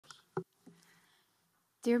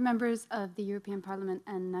Dear members of the European Parliament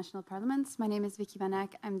and national parliaments, my name is Vicky Van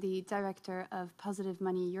Eyck. I'm the director of Positive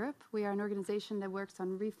Money Europe. We are an organization that works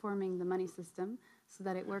on reforming the money system so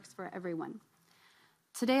that it works for everyone.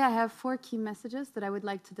 Today I have 4 key messages that I would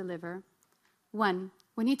like to deliver. 1.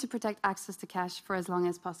 We need to protect access to cash for as long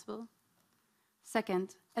as possible.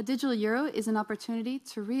 Second, a digital euro is an opportunity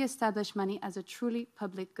to re-establish money as a truly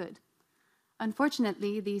public good.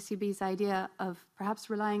 Unfortunately, the ECB's idea of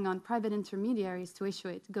perhaps relying on private intermediaries to issue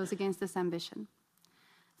it goes against this ambition.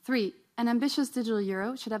 3. An ambitious digital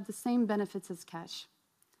euro should have the same benefits as cash.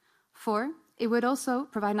 4. It would also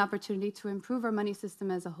provide an opportunity to improve our money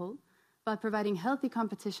system as a whole by providing healthy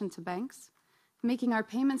competition to banks, making our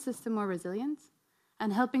payment system more resilient,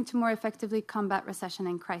 and helping to more effectively combat recession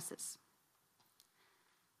and crisis.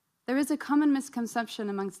 There is a common misconception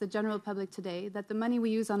amongst the general public today that the money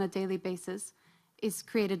we use on a daily basis is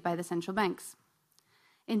created by the central banks.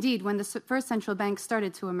 Indeed, when the first central banks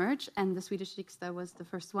started to emerge, and the Swedish Riksdag was the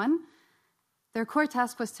first one, their core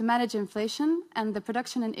task was to manage inflation and the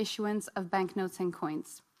production and issuance of banknotes and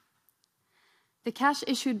coins. The cash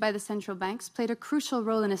issued by the central banks played a crucial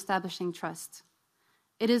role in establishing trust.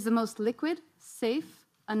 It is the most liquid, safe,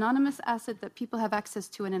 anonymous asset that people have access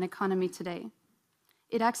to in an economy today.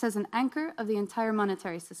 It acts as an anchor of the entire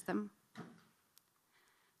monetary system.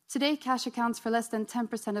 Today, cash accounts for less than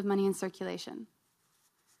 10% of money in circulation.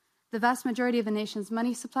 The vast majority of a nation's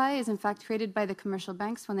money supply is in fact created by the commercial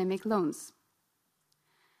banks when they make loans.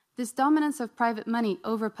 This dominance of private money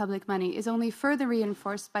over public money is only further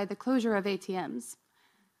reinforced by the closure of ATMs,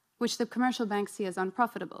 which the commercial banks see as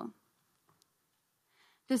unprofitable.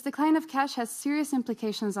 This decline of cash has serious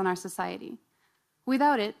implications on our society.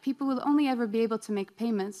 Without it, people will only ever be able to make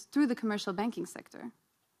payments through the commercial banking sector.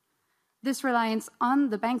 This reliance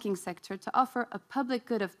on the banking sector to offer a public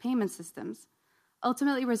good of payment systems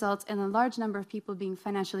ultimately results in a large number of people being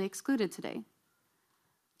financially excluded today.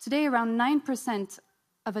 Today, around 9%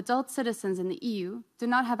 of adult citizens in the EU do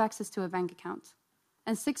not have access to a bank account,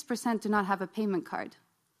 and 6% do not have a payment card.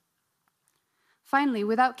 Finally,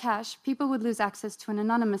 without cash, people would lose access to an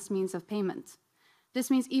anonymous means of payment. This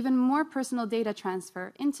means even more personal data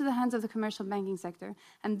transfer into the hands of the commercial banking sector,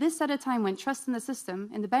 and this at a time when trust in the system,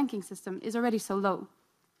 in the banking system, is already so low.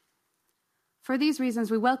 For these reasons,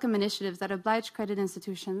 we welcome initiatives that oblige credit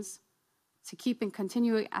institutions to keep and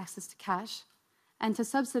continue access to cash and to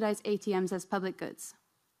subsidize ATMs as public goods.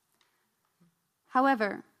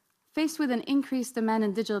 However, faced with an increased demand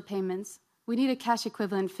in digital payments, we need a cash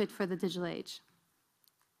equivalent fit for the digital age.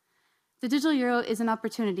 The digital euro is an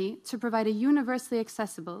opportunity to provide a universally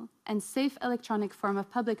accessible and safe electronic form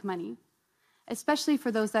of public money, especially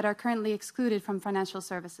for those that are currently excluded from financial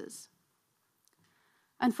services.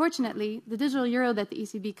 Unfortunately, the digital euro that the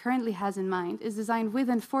ECB currently has in mind is designed with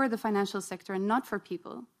and for the financial sector and not for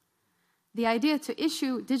people. The idea to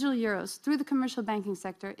issue digital euros through the commercial banking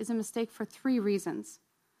sector is a mistake for 3 reasons.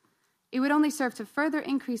 It would only serve to further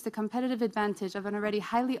increase the competitive advantage of an already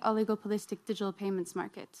highly oligopolistic digital payments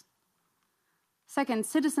market. Second,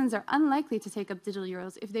 citizens are unlikely to take up digital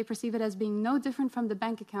euros if they perceive it as being no different from the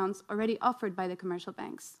bank accounts already offered by the commercial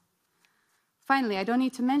banks. Finally, I don't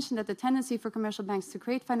need to mention that the tendency for commercial banks to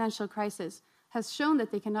create financial crisis has shown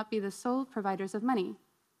that they cannot be the sole providers of money.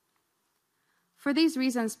 For these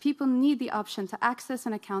reasons, people need the option to access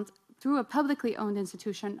an account through a publicly owned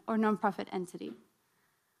institution or nonprofit entity.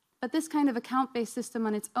 But this kind of account-based system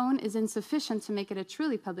on its own is insufficient to make it a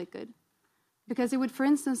truly public good, because it would, for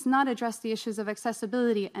instance, not address the issues of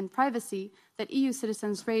accessibility and privacy that EU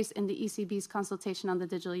citizens raised in the ECB's consultation on the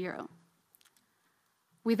digital euro.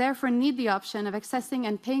 We therefore need the option of accessing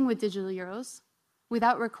and paying with digital euros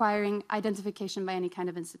without requiring identification by any kind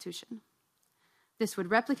of institution. This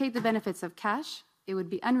would replicate the benefits of cash. It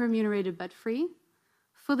would be unremunerated but free,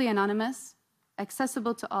 fully anonymous,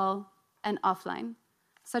 accessible to all, and offline.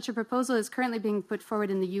 Such a proposal is currently being put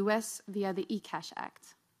forward in the US via the eCash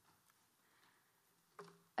Act.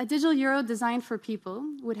 A digital euro designed for people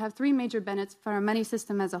would have 3 major benefits for our money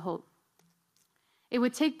system as a whole. It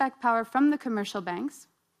would take back power from the commercial banks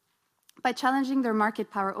by challenging their market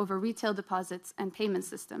power over retail deposits and payment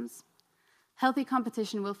systems. Healthy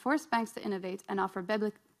competition will force banks to innovate and offer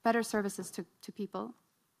better services to people.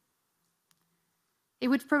 It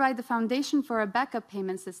would provide the foundation for a backup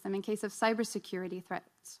payment system in case of cybersecurity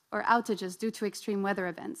threats or outages due to extreme weather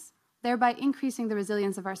events, thereby increasing the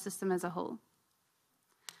resilience of our system as a whole.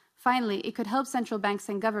 Finally, it could help central banks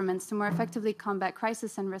and governments to more effectively combat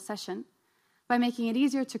crisis and recession by making it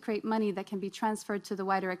easier to create money that can be transferred to the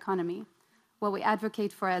wider economy, what we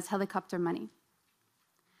advocate for as helicopter money.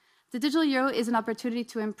 The digital euro is an opportunity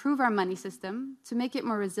to improve our money system, to make it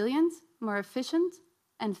more resilient, more efficient,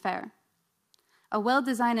 and fair. A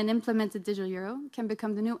well-designed and implemented digital euro can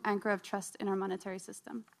become the new anchor of trust in our monetary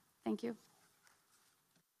system. Thank you.